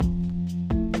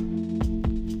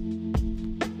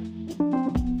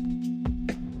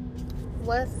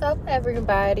What's up,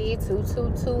 everybody?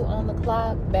 222 on the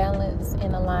clock, balance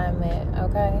and alignment.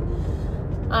 Okay.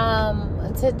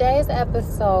 Today's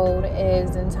episode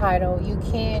is entitled "You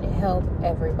Can't Help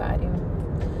Everybody."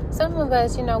 Some of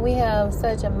us, we have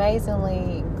such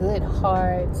amazingly good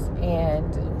hearts,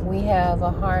 and we have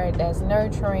a heart that's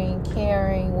nurturing,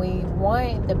 caring. We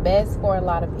want the best for a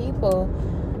lot of people,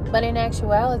 but in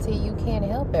actuality, you can't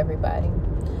help everybody.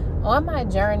 On my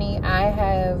journey, I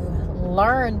have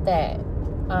learned that.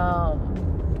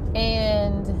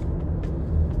 And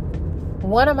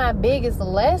one of my biggest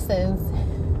lessons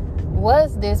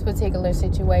was this particular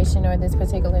situation or this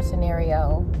particular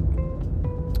scenario.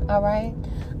 All right.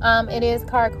 It is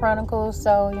Car Chronicles,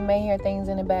 so you may hear things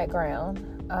in the background,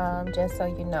 just so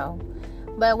you know.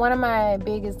 But one of my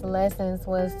biggest lessons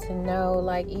was to know,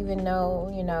 even though,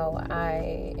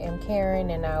 I am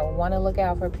caring and I want to look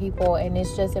out for people, and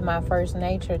it's just in my first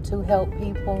nature to help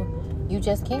people, you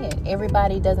just can't.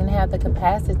 Everybody doesn't have the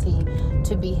capacity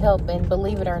to be helped, and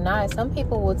believe it or not, some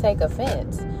people will take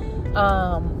offense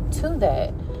to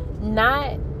that.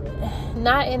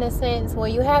 Not in a sense where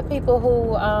you have people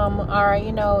who are,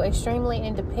 extremely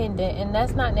independent, and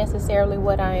that's not necessarily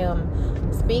what I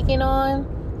am speaking on.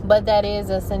 But that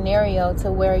is a scenario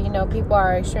to where, people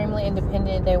are extremely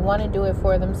independent. They want to do it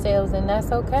for themselves, and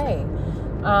that's okay.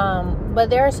 But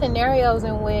there are scenarios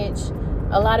in which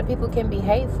a lot of people can be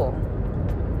hateful.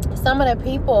 Some of the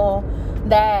people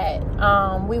that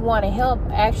we want to help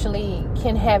actually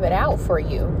can have it out for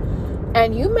you.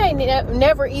 And you may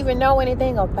never even know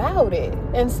anything about it.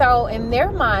 And so in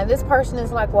their mind, this person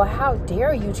is like, well, how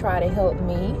dare you try to help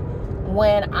me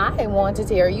when I want to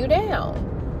tear you down?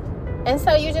 And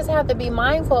so you just have to be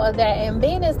mindful of that. And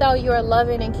being as though you're a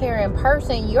loving and caring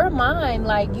person, your mind,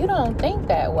 you don't think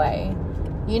that way.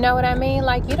 You know what I mean?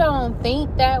 You don't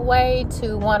think that way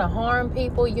to want to harm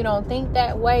people. You don't think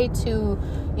that way to,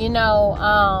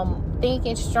 think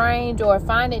it's strange or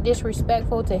find it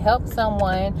disrespectful to help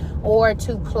someone or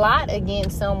to plot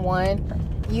against someone.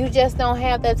 You just don't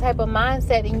have that type of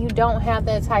mindset, and you don't have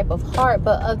that type of heart,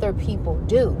 but other people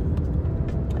do.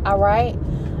 All right?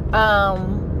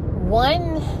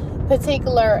 One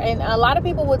particular, and a lot of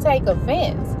people will take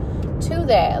offense to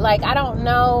that. I don't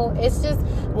know. It's just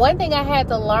one thing I had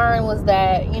to learn was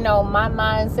that, my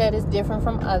mindset is different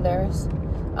from others.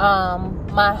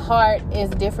 My heart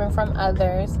is different from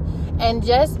others. And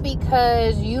just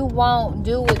because you won't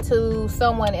do it to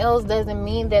someone else doesn't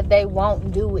mean that they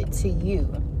won't do it to you.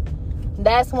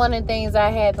 That's one of the things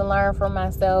I had to learn for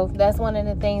myself. That's one of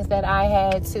the things that I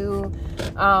had to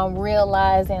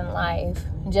realize in life.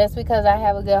 Just because I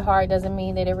have a good heart doesn't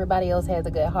mean that everybody else has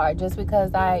a good heart. Just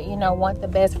because I, want the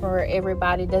best for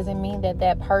everybody doesn't mean that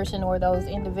that person or those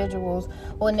individuals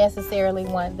will necessarily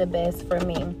want the best for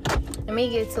me. Let me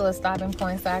get to a stopping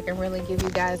point so I can really give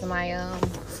you guys my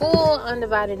full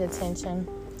undivided attention.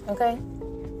 Okay?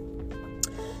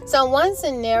 So one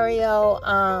scenario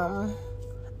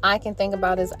I can think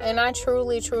about is, and I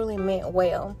truly, truly meant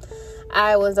well.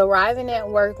 I was arriving at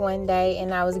work one day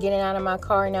and I was getting out of my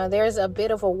car. Now, there's a bit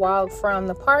of a walk from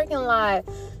the parking lot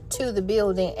to the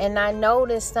building, and I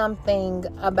noticed something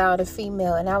about a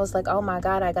female, and I was like, oh my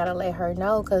God, I gotta let her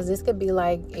know, because this could be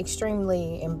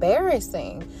extremely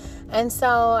embarrassing. And so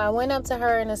I went up to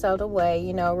her in a subtle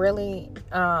way, really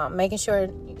making sure,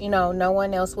 no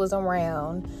one else was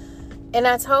around. And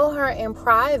I told her in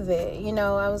private,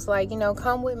 I was like,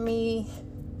 come with me,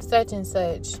 such and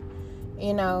such,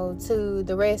 to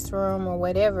the restroom or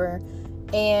whatever.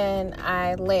 And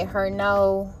I let her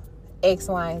know X,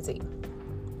 Y, and Z.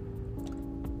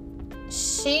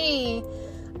 She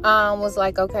was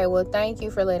like, okay, well, thank you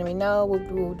for letting me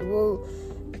know.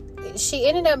 She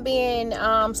ended up being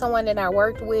someone that I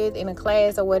worked with in a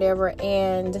class or whatever.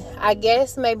 And I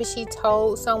guess maybe she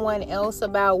told someone else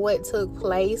about what took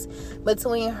place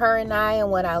between her and I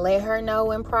and what I let her know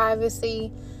in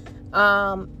privacy.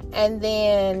 And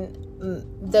then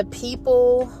the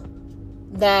people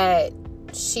that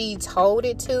she told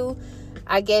it to,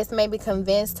 I guess maybe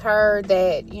convinced her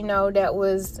that, that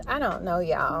was, I don't know,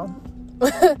 y'all.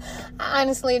 I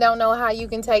honestly don't know how you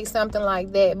can take something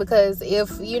like that, because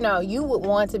if, you would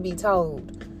want to be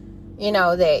told,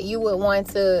 that you would want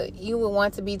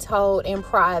to be told in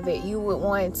private, you would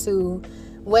want to,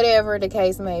 whatever the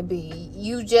case may be,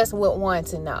 you just would want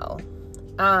to know.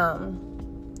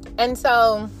 And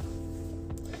so,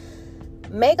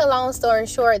 make a long story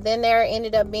short, then there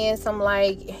ended up being some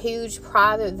huge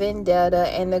private vendetta,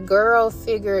 and the girl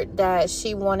figured that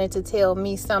she wanted to tell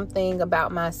me something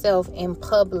about myself in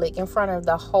public in front of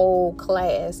the whole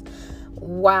class.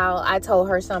 while I told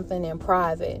her something in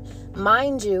private.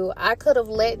 Mind you, I could have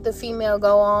let the female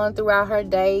go on throughout her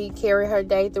day, carry her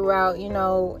day throughout,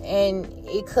 and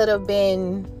it could have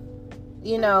been,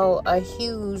 a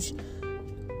huge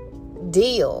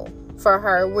deal for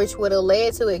her, which would have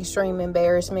led to extreme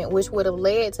embarrassment, which would have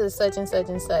led to such and such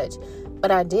and such. But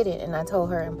I didn't, and I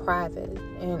told her in private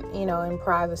and, in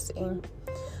privacy.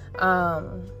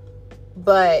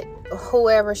 But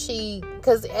whoever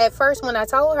because at first when I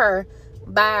told her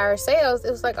by ourselves,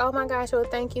 it was like, oh my gosh, well,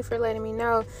 thank you for letting me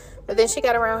know. But then she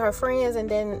got around her friends, and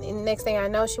then next thing I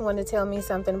know, she wanted to tell me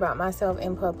something about myself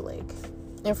in public,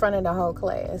 in front of the whole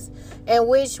class, and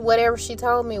which whatever she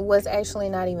told me was actually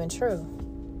not even true.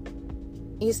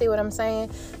 You see what I'm saying?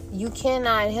 You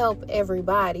cannot help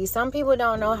everybody. Some people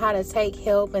don't know how to take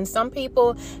help, and some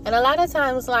people, and a lot of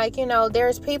times,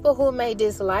 there's people who may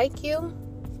dislike you,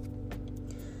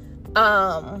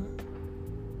 and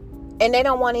they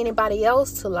don't want anybody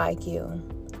else to like you.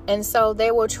 And so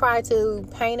they will try to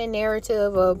paint a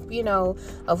narrative of,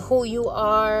 of who you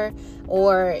are,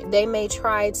 or they may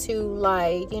try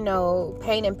to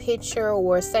paint a picture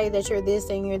or say that you're this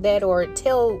and you're that, or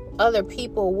tell other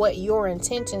people what your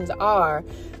intentions are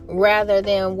rather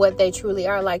than what they truly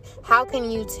are. Like, how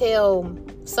can you tell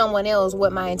someone else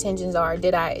what my intentions are?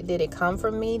 Did it come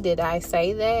from me? Did I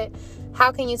say that?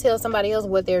 How can you tell somebody else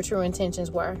what their true intentions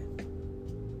were?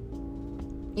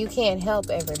 You can't help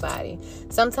everybody.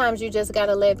 Sometimes you just got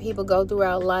to let people go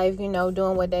throughout life, doing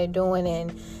what they're doing.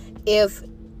 And if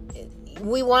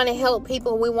we want to help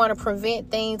people, we want to prevent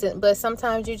things, but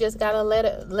sometimes you just got to let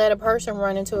a person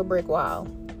run into a brick wall.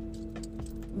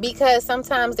 Because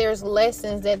sometimes there's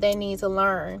lessons that they need to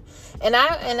learn. And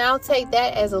I'll take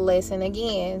that as a lesson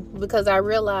again, because I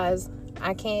realize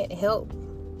I can't help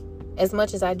as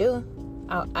much as I do.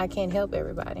 I can't help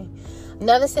everybody.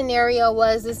 Another scenario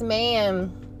was this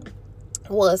man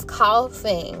was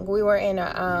coughing. We were in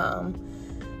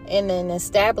an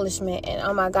establishment, and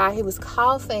oh my God, he was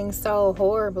coughing so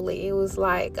horribly. It was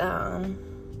like the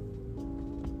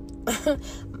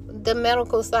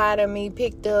medical side of me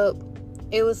picked up.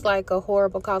 It was like a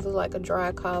horrible cough. It was like a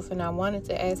dry cough, and I wanted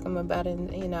to ask him about it,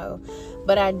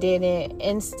 but I didn't.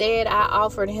 Instead, I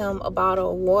offered him a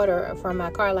bottle of water from my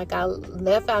car. Like, I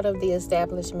left out of the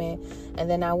establishment, and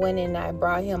then I went in and I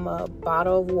brought him a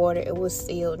bottle of water. It was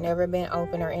sealed, never been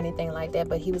opened or anything like that,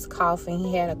 but he was coughing.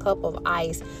 He had a cup of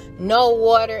ice, no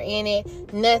water in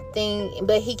it, nothing,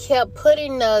 but he kept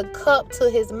putting the cup to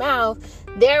his mouth.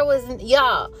 There was,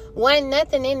 wasn't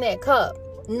nothing in that cup.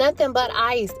 Nothing but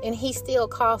ice, and he's still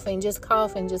coughing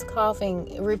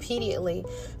repeatedly.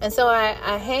 And so I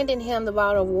handed him the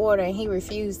bottle of water, and he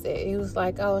refused it. He was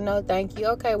like, oh, no, thank you.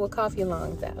 Okay, well, cough your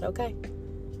lungs out, okay?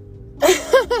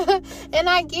 And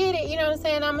I get it, you know what I'm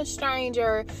saying? I'm a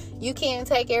stranger. You can't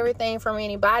take everything from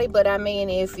anybody, but I mean,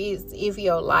 if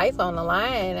your life on the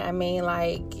line, I mean,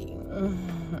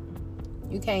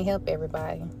 you can't help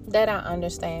everybody. That I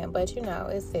understand, but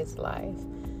it's his life.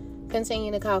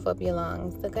 Continue to cough up your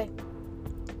lungs, okay?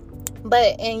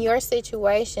 But in your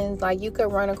situations, you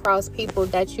could run across people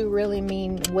that you really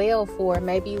mean well for.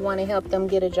 Maybe you want to help them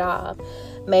get a job.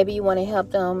 Maybe you want to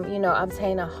help them,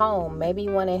 obtain a home. Maybe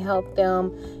you want to help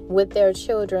them with their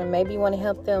children. Maybe you want to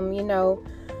help them,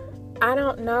 I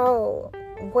don't know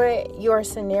what your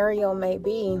scenario may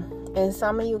be. And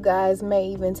some of you guys may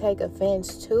even take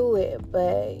offense to it.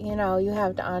 But, you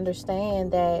have to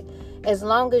understand that as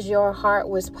long as your heart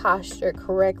was postured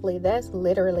correctly, that's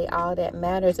literally all that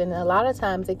matters. And a lot of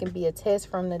times it can be a test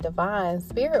from the divine.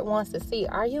 Spirit wants to see,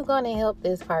 are you going to help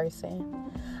this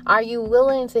person? Are you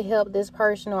willing to help this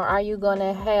person, or are you going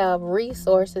to have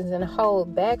resources and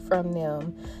hold back from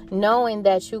them, knowing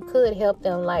that you could help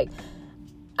them?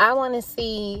 I want to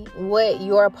see what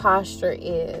your posture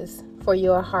is for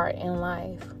your heart and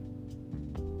life.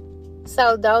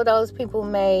 So though those people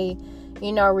may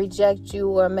reject you,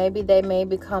 or maybe they may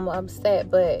become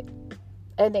upset, but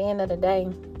at the end of the day,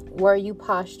 were you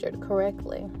postured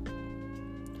correctly?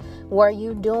 Were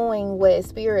you doing what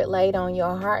Spirit laid on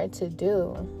your heart to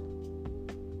do?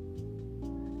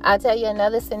 I'll tell you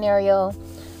another scenario.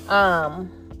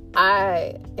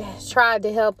 I tried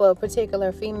to help a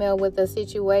particular female with a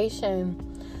situation,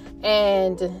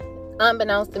 and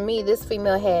unbeknownst to me, this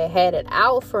female had it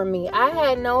out for me. I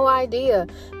had no idea,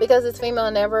 because this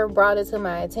female never brought it to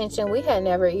my attention. We had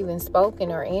never even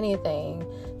spoken or anything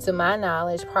to my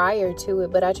knowledge prior to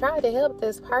it, but I tried to help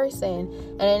this person,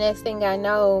 and the next thing I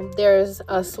know, there's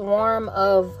a swarm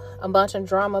of a bunch of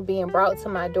drama being brought to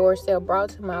my doorstep, brought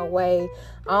to my way,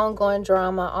 ongoing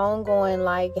drama, ongoing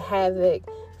havoc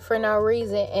for no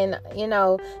reason. And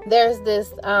there's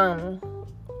this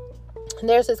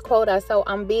there's this quote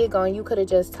I'm big on, you could have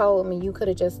just told me, you could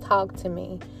have just talked to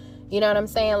me. You know what I'm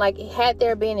saying? Like, had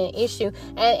there been an issue,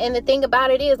 and the thing about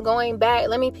it is, going back,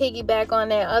 let me piggyback on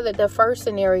the first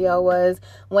scenario was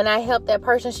when I helped that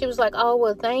person, she was like, oh,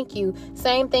 well, thank you.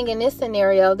 Same thing in this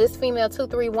scenario, this female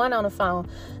 231 on the phone.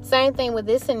 Same thing with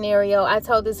this scenario. I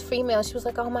told this female, she was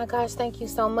like, oh my gosh, thank you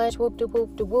so much. Whoop de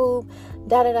whoop de whoop.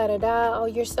 Da da da da da. Oh,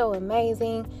 you're so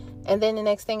amazing. And then the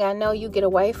next thing I know, you get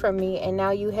away from me, and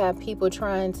now you have people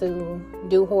trying to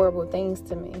do horrible things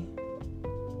to me.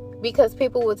 Because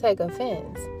people will take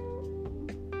offense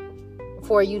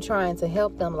for you trying to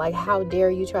help them. Like, how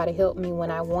dare you try to help me when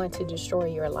I want to destroy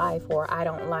your life, or I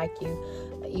don't like you.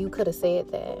 You could have said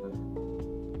that.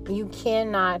 You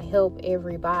cannot help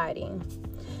everybody.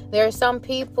 There are some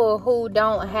people who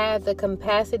don't have the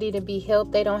capacity to be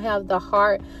helped. They don't have the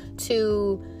heart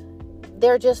to,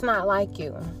 they're just not like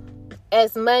you.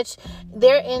 As much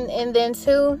there, and then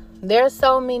too, there's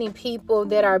so many people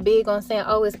that are big on saying,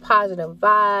 oh, it's positive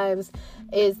vibes,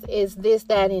 is this,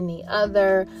 that, and the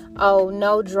other, oh,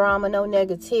 no drama, no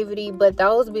negativity. But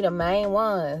those be the main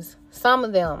ones. Some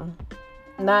of them,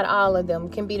 not all of them,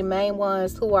 can be the main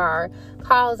ones who are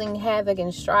causing havoc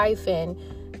and strife and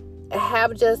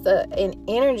have just an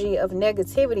energy of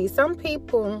negativity. Some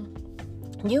people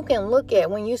you can look at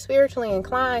when you're spiritually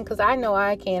inclined, because I know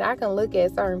I can look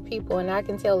at certain people and I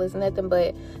can tell it's nothing,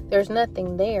 but there's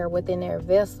nothing there within their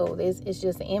vessel. It's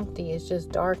just empty. It's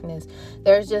just darkness.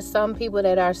 There's just some people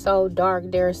that are so dark.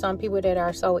 There are some people that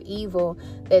are so evil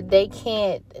that they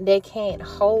can't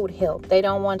hold help. They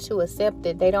don't want to accept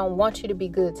it. They don't want you to be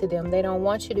good to them. They don't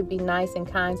want you to be nice and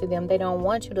kind to them. They don't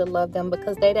want you to love them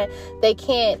because they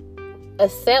can't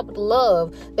accept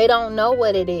love. They don't know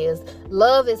what it is.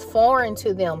 Love is foreign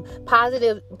to them.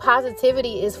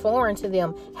 Positivity is foreign to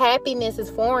them. Happiness is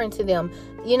foreign to them.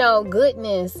 You know,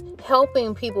 goodness,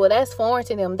 helping people, that's foreign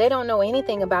to them. They don't know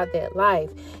anything about that life.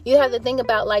 You have to think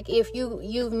about, like, if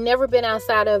you've never been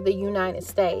outside of the United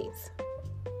States,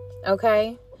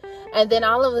 okay? And then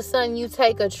all of a sudden you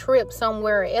take a trip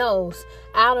somewhere else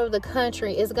out of the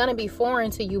country, it's going to be foreign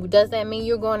to you. Does that mean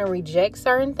you're going to reject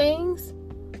certain things?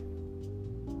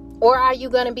 Or are you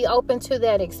going to be open to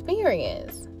that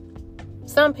experience?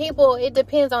 Some people, it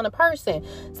depends on the person.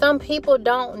 Some people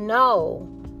don't know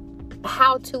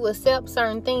how to accept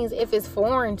certain things if it's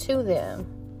foreign to them.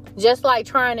 Just like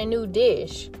trying a new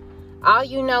dish. All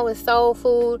you know is soul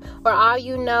food, or all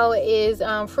you know is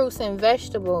fruits and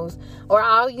vegetables, or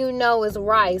all you know is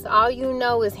rice. All you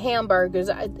know is hamburgers.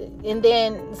 And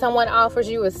then someone offers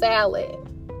you a salad.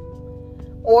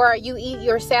 Or you eat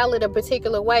your salad a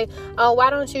particular way. Oh, why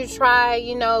don't you try,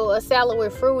 a salad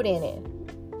with fruit in it?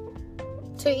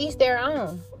 To each their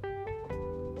own.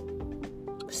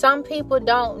 Some people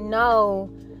don't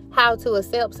know how to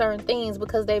accept certain things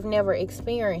because they've never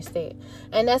experienced it.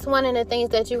 And that's one of the things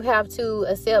that you have to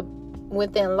accept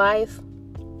within life.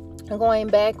 Going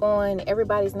back on,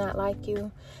 everybody's not like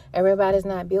you. Everybody's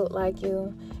not built like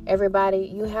you.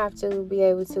 You have to be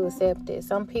able to accept it.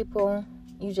 Some people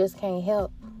you just can't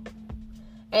help.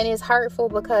 And it's hurtful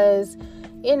because,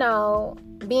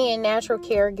 being natural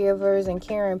caregivers and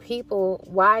caring people,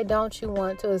 why don't you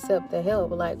want to accept the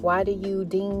help? Like, why do you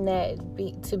deem that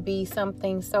to be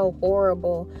something so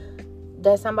horrible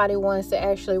that somebody wants to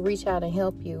actually reach out and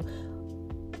help you?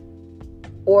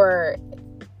 Or,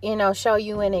 show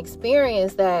you an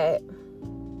experience that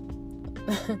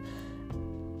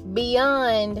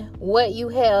beyond what you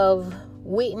have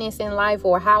witnessed in life,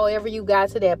 or however you got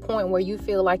to that point where you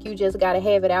feel like you just got to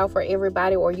have it out for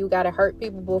everybody, or you got to hurt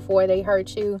people before they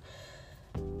hurt you.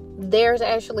 There's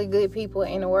actually good people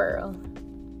in the world.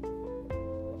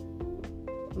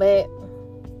 But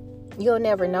you'll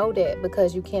never know that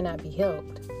because you cannot be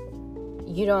helped.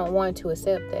 You don't want to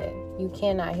accept that. You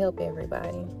cannot help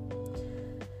everybody.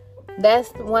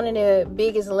 That's one of the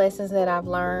biggest lessons that I've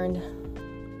learned.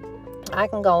 I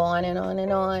can go on and on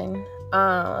and on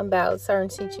about certain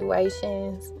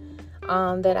situations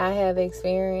that I have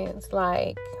experienced.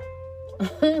 Like,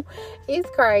 it's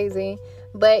crazy.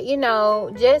 But,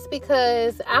 just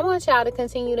because I want y'all to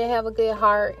continue to have a good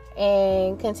heart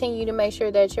and continue to make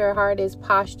sure that your heart is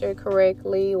postured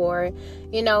correctly, or,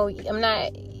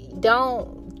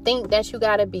 don't think that you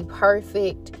got to be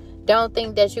perfect. Don't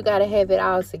think that you got to have it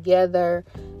all together.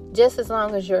 Just as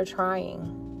long as you're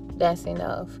trying, that's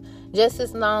enough. Just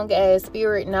as long as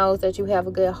spirit knows that you have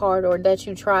a good heart, or that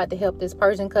you tried to help this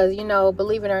person. Because,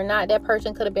 believe it or not, that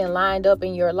person could have been lined up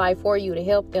in your life for you to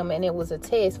help them. And it was a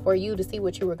test for you to see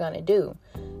what you were going to do.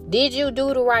 Did you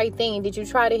do the right thing? Did you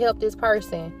try to help this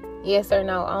person? Yes or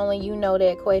no? Only you know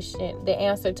that question, the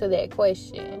answer to that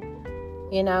question.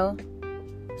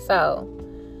 So,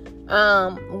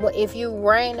 if you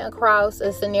ran across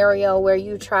a scenario where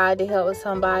you tried to help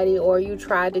somebody or you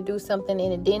tried to do something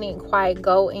and it didn't quite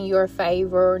go in your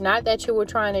favor, not that you were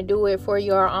trying to do it for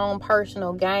your own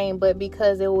personal gain, but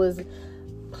because it was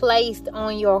placed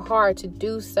on your heart to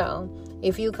do so.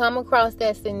 If you come across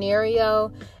that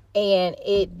scenario and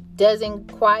it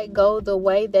doesn't quite go the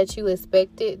way that you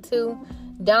expect it to,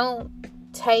 don't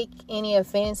take any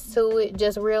offense to it.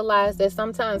 Just realize that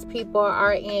sometimes people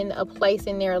are in a place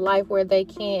in their life where they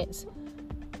can't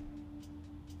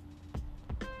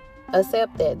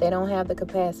accept that. They don't have the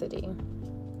capacity.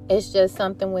 It's just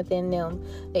something within them.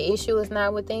 The issue is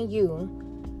not within you,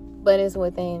 but it's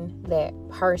within that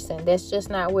person. That's just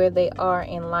not where they are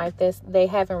in life. They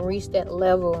haven't reached that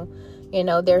level.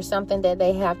 There's something that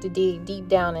they have to dig deep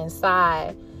down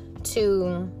inside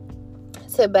to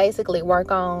basically work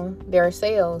on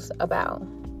themselves about.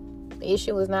 The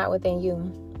issue is not within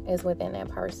you, it's within that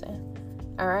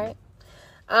person. All right.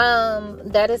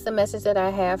 That is the message that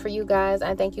I have for you guys.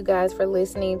 I thank you guys for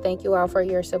listening. Thank you all for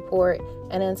your support.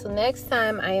 And until next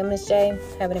time, I am Miss J.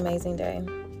 Have an amazing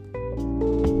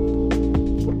day.